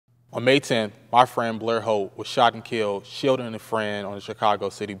On May 10th, my friend Blair Holt was shot and killed shielding a friend on a Chicago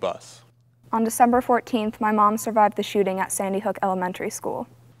City bus. On December 14th, my mom survived the shooting at Sandy Hook Elementary School.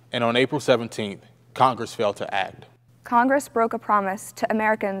 And on April 17th, Congress failed to act. Congress broke a promise to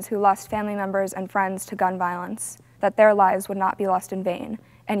Americans who lost family members and friends to gun violence, that their lives would not be lost in vain,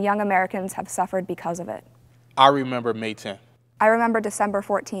 and young Americans have suffered because of it. I remember May 10th. I remember December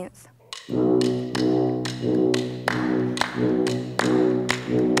 14th.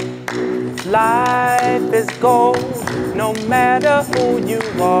 Life is gold, no matter who you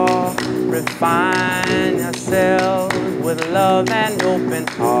are. Refine yourself with love and open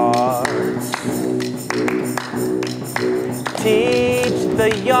hearts. Teach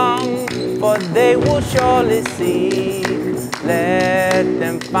the young, for they will surely seek. Let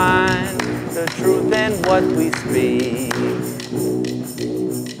them find the truth in what we speak.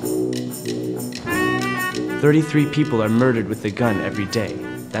 33 people are murdered with a gun every day.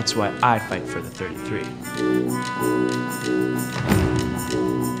 That's why I fight for the 33.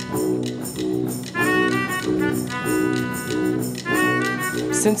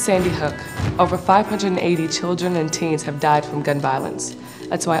 Since Sandy Hook, over 580 children and teens have died from gun violence.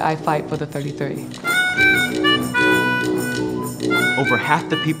 That's why I fight for the 33. Over half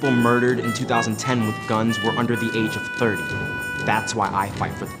the people murdered in 2010 with guns were under the age of 30. That's why I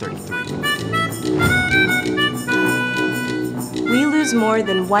fight for the 33. We lose more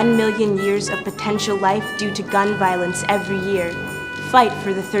than 1 million years of potential life due to gun violence every year. Fight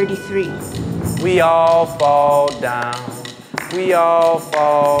for the 33. We all fall down. We all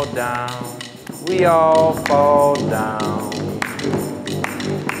fall down. We all fall down.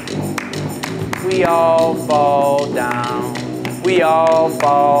 We all fall down. We all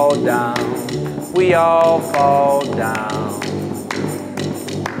fall down. We all fall down.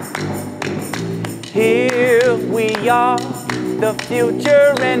 Here we are, the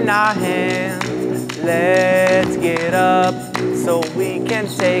future in our hands. Let's get up so we can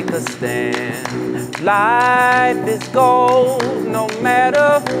take a stand. Life is gold, no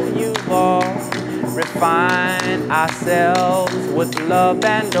matter who you are. Refine ourselves with love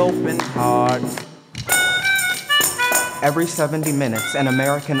and open hearts. Every 70 minutes, an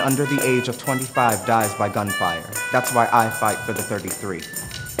American under the age of 25 dies by gunfire. That's why I fight for the 33.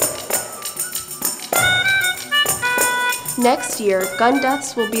 Next year, gun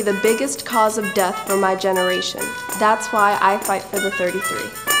deaths will be the biggest cause of death for my generation. That's why I fight for the 33.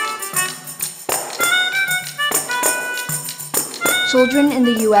 Children in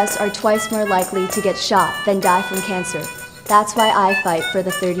the U.S. are twice more likely to get shot than die from cancer. That's why I fight for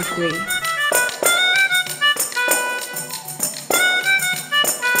the 33.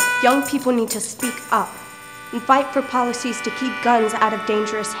 Young people need to speak up and fight for policies to keep guns out of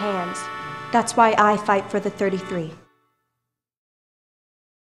dangerous hands. That's why I fight for the 33.